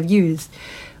techniques that I've used.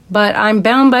 But I'm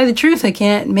bound by the truth. I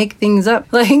can't make things up.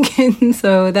 And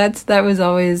so that was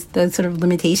always the sort of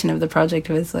limitation of the project.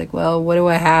 It was like, well, what do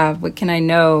I have? What can I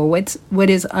know? What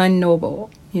is unknowable?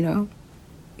 You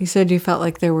said you felt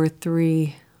like there were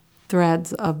 3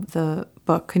 threads of the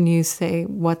book. Can you say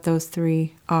what those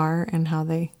 3 are and how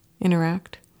they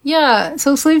interact? Yeah,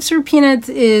 so Slaves for Peanuts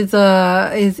is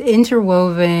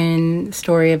interwoven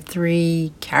story of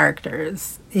 3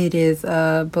 characters. It is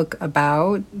a book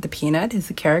about the peanut as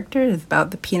a character. It's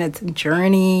about the peanut's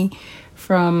journey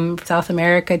from South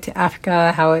America to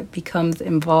Africa, how it becomes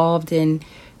involved in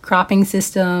cropping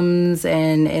systems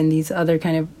and these other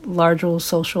kind of larger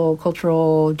social,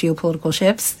 cultural, geopolitical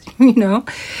shifts,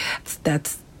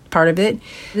 That's part of it.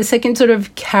 The second sort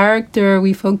of character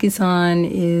we focus on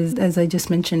is, as I just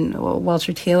mentioned,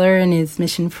 Walter Taylor and his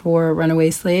mission for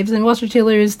runaway slaves. And Walter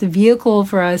Taylor is the vehicle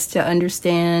for us to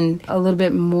understand a little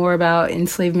bit more about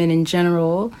enslavement in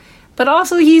general. But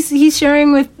also he's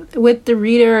sharing with the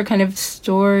reader a kind of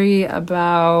story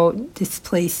about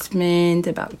displacement,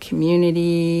 about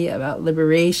community, about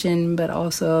liberation, but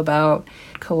also about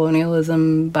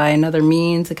colonialism by another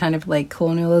means, a kind of like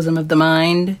colonialism of the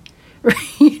mind.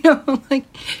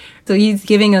 So he's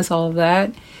giving us all of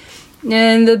that.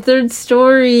 And the third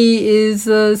story is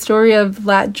the story of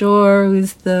Lat Jor,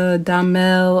 who's the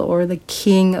Damel, or the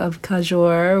king of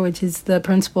Kajor, which is the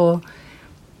principal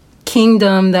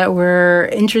kingdom that we're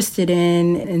interested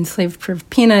in, enslaved for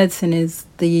peanuts, and is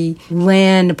the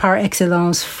land par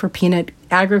excellence for peanut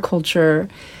agriculture.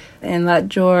 And Lat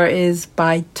Jor is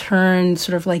by turn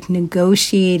sort of like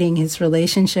negotiating his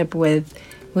relationship with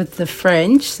the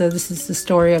French. So this is the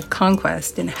story of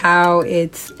conquest and how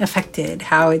it's affected,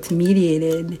 how it's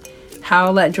mediated,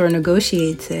 how Lat Jor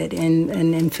negotiates it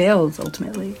and fails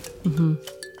ultimately. Mm-hmm.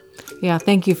 Yeah,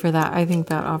 thank you for that. I think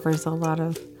that offers a lot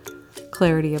of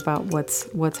clarity about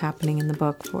what's happening in the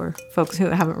book for folks who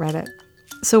haven't read it.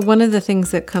 So one of the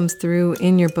things that comes through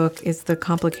in your book is the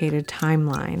complicated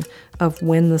timeline of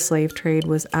when the slave trade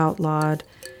was outlawed,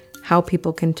 how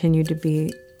people continued to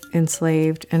be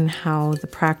enslaved, and how the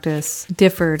practice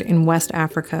differed in West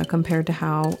Africa compared to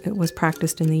how it was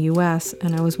practiced in the U.S.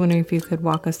 And I was wondering if you could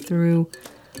walk us through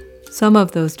some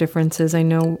of those differences. I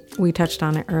know we touched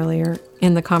on it earlier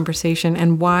in the conversation.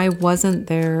 And why wasn't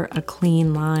there a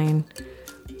clean line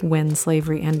when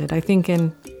slavery ended? I think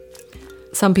in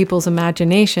some people's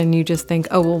imagination, you just think,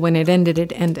 oh, well, when it ended,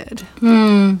 it ended.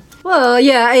 Well,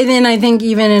 yeah, and then I think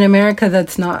even in America,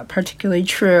 that's not particularly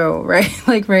true, right?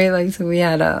 So we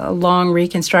had a long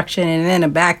Reconstruction and then a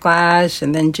backlash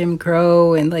and then Jim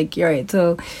Crow and right.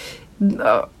 So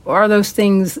are those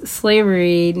things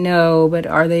slavery? No, but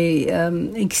are they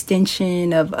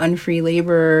extension of unfree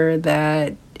labor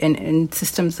that and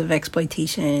systems of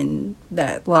exploitation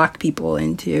that lock people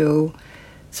into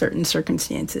certain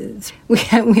circumstances? We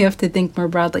have to think more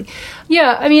broadly.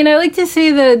 Yeah, I mean, I like to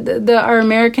say that our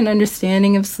American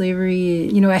understanding of slavery,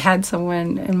 I had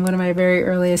someone in one of my very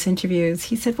earliest interviews,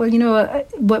 he said, well,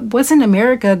 wasn't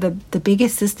America the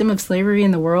biggest system of slavery in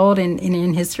the world and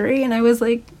in history? And I was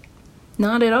like,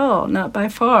 not at all, not by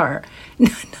far.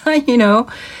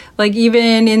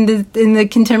 Even in the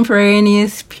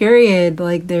contemporaneous period,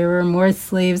 there were more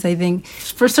slaves. I think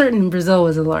for certain, Brazil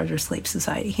was a larger slave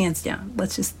society, hands down.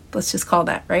 Let's just call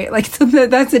that, right? So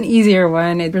that's an easier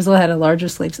one. Brazil had a larger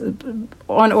slaves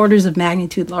on orders of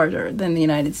magnitude larger than the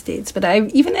United States. But I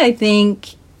think,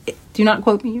 do not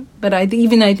quote me, but I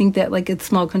think that a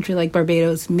small country like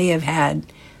Barbados may have had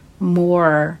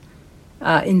more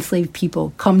enslaved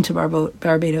people come to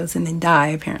Barbados and then die,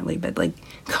 apparently, but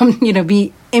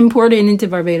be imported into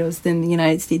Barbados than the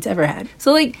United States ever had.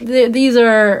 So these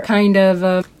are kind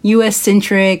of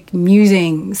U.S.-centric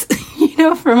musings,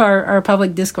 from our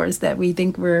public discourse that we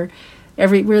think we're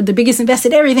the biggest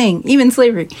invested everything, even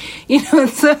slavery,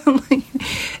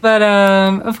 but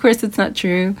of course it's not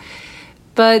true.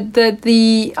 But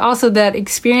that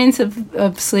experience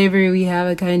of slavery, we have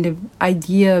a kind of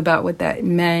idea about what that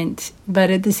meant. But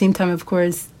at the same time, of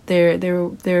course, there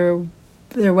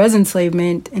there was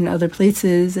enslavement in other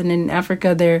places, and in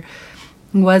Africa there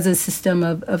was a system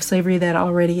of slavery that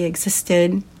already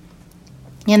existed.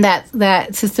 And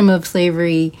that system of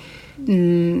slavery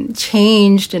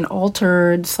changed and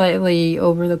altered slightly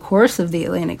over the course of the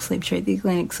Atlantic slave trade. The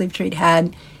Atlantic slave trade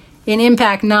had an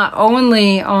impact not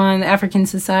only on African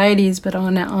societies, but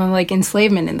on like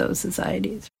enslavement in those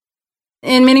societies.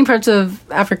 In many parts of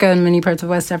Africa and many parts of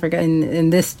West Africa,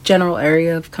 in this general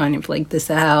area of kind of like the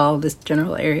Sahel, this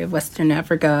general area of Western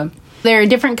Africa, there are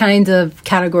different kinds of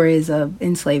categories of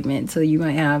enslavement. So you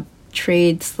might have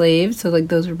trade slaves. So like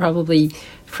those were probably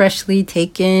freshly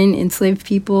taken enslaved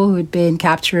people who had been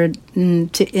captured,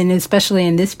 and especially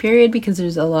in this period because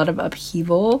there's a lot of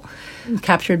upheaval,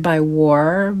 captured by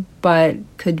war, but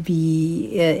could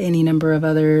be any number of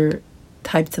other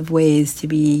types of ways to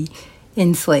be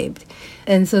enslaved.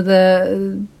 And so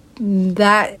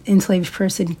that enslaved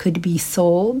person could be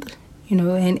sold,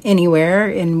 in anywhere,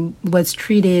 and was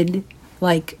treated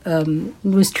like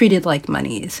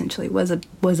money. Essentially, was a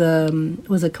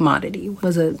commodity,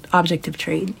 was an object of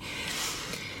trade.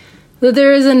 So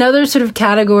there is another sort of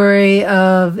category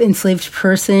of enslaved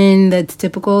person that's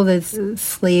typical. That's a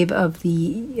slave of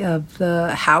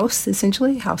the house,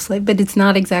 essentially house slave. But it's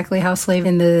not exactly house slave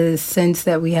in the sense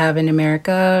that we have in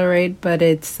America, right? But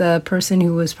it's a person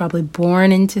who was probably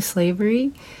born into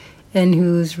slavery, and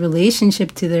whose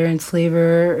relationship to their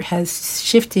enslaver has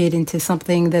shifted into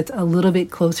something that's a little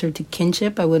bit closer to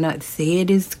kinship. I would not say it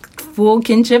is full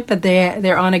kinship, but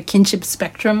they're on a kinship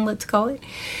spectrum, let's call it.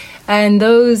 And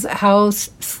those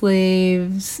house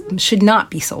slaves should not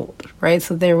be sold, right?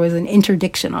 So there was an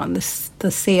interdiction on the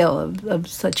sale of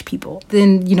such people.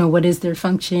 Then, what is their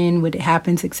function? What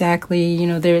happens exactly?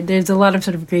 There's a lot of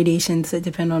sort of gradations that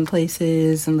depend on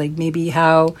places, and like maybe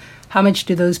how much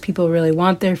do those people really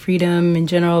want their freedom in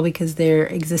general, because they're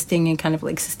existing in kind of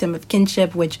like system of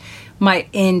kinship, which might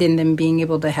end in them being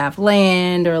able to have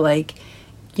land or like,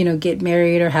 get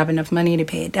married or have enough money to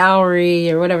pay a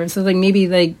dowry or whatever. So like maybe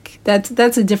like that's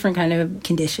a different kind of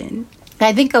condition.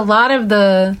 I think a lot of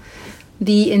the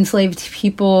enslaved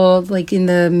people, like in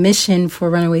the mission for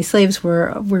runaway slaves,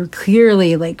 were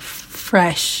clearly like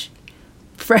freshly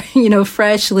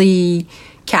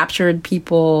captured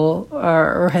people,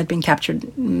 or had been captured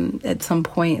at some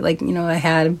point. Like,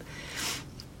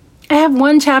 I have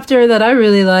one chapter that I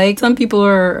really like. Some people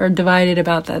are divided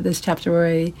about that. This chapter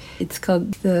where it's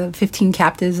called The 15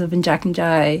 Captives of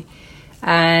Njakanjai.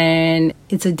 And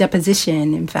it's a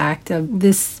deposition, in fact, of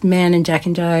this man in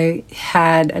Njakanjai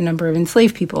had a number of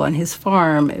enslaved people on his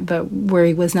farm, but where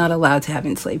he was not allowed to have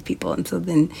enslaved people. And so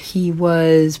then he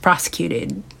was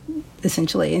prosecuted,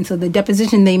 essentially. And so the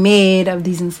deposition they made of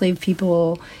these enslaved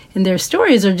people and their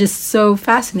stories are just so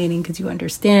fascinating, because you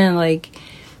understand, like,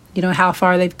 how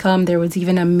far they've come. There was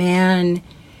even a man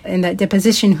in that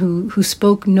deposition who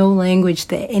spoke no language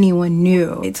that anyone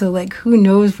knew. So, like, who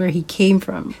knows where he came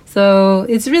from? So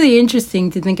it's really interesting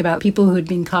to think about people who had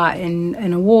been caught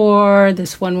in a war.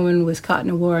 This one woman was caught in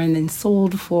a war and then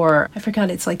sold for, I forgot,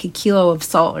 it's like a kilo of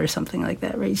salt or something like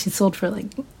that, right? She sold for, like,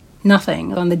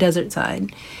 nothing on the desert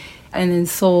side. And then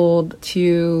sold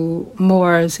to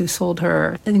Moors who sold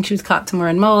her. I think she was caught somewhere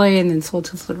in Mali and then sold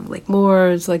to sort of like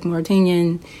Moors, like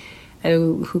Mauritanian,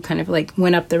 who kind of like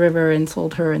went up the river and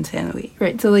sold her in Saint Louis.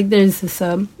 Right. So like there's this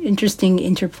interesting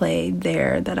interplay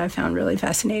there that I found really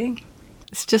fascinating.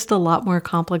 It's just a lot more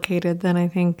complicated than I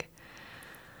think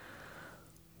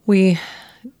we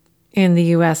in the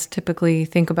U.S. typically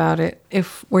think about it,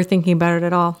 if we're thinking about it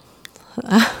at all.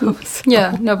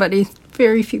 Yeah,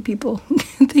 very few people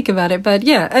think about it. But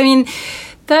yeah, I mean,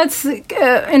 that's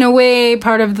in a way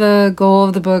part of the goal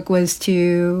of the book was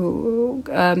to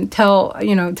tell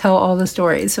all the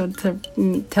stories. So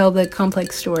to tell the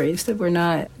complex stories, that we're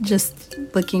not just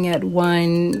looking at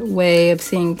one way of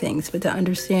seeing things, but to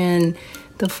understand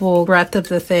the full breadth of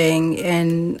the thing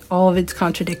and all of its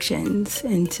contradictions,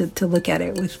 and to look at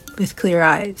it with clear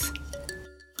eyes.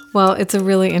 Well, it's a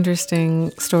really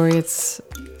interesting story. It was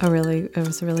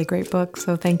a really great book.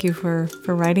 So thank you for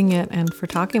writing it and for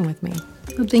talking with me.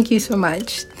 Well, thank you so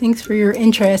much. Thanks for your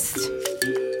interest.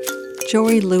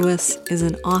 Jori Lewis is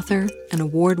an author and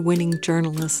award-winning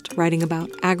journalist writing about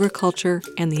agriculture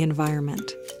and the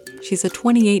environment. She's a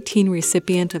 2018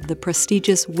 recipient of the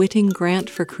prestigious Whiting Grant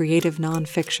for Creative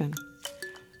Nonfiction.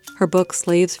 Her book,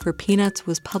 Slaves for Peanuts,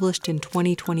 was published in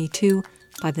 2022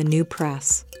 by the New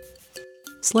Press.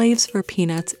 Slaves for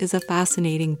Peanuts is a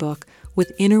fascinating book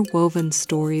with interwoven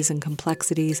stories and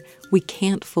complexities we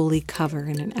can't fully cover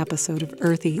in an episode of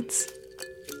Earth Eats.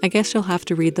 I guess you'll have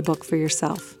to read the book for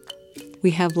yourself.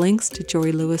 We have links to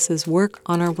Jori Lewis's work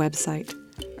on our website,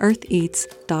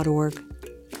 eartheats.org.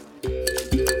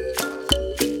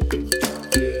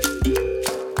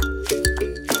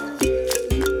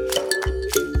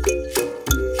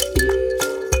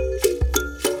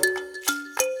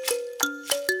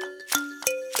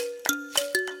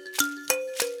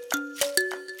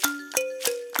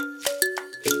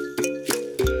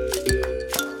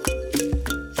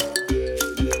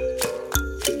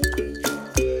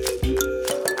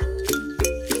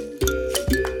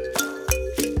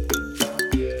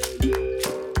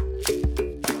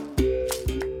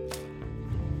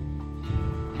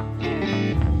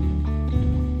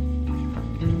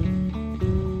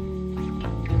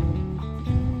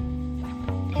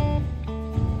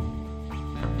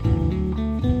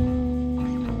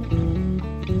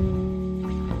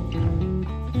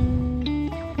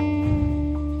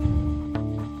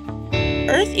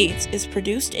 Eats is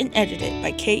produced and edited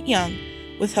by Kate Young,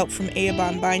 with help from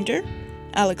Eobon Binder,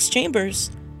 Alex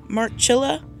Chambers, Mark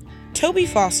Chilla, Toby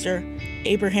Foster,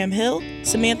 Abraham Hill,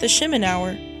 Samantha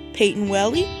Shimenauer, Peyton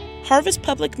Welly, Harvest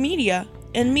Public Media,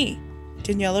 and me,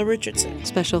 Daniela Richardson.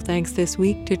 Special thanks this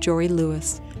week to Jori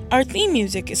Lewis. Our theme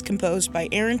music is composed by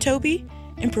Aaron Toby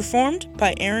and performed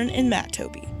by Aaron and Matt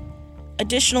Toby.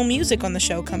 Additional music on the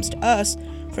show comes to us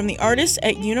from the artists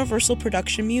at Universal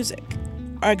Production Music.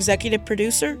 Our executive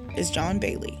producer is John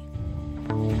Bailey.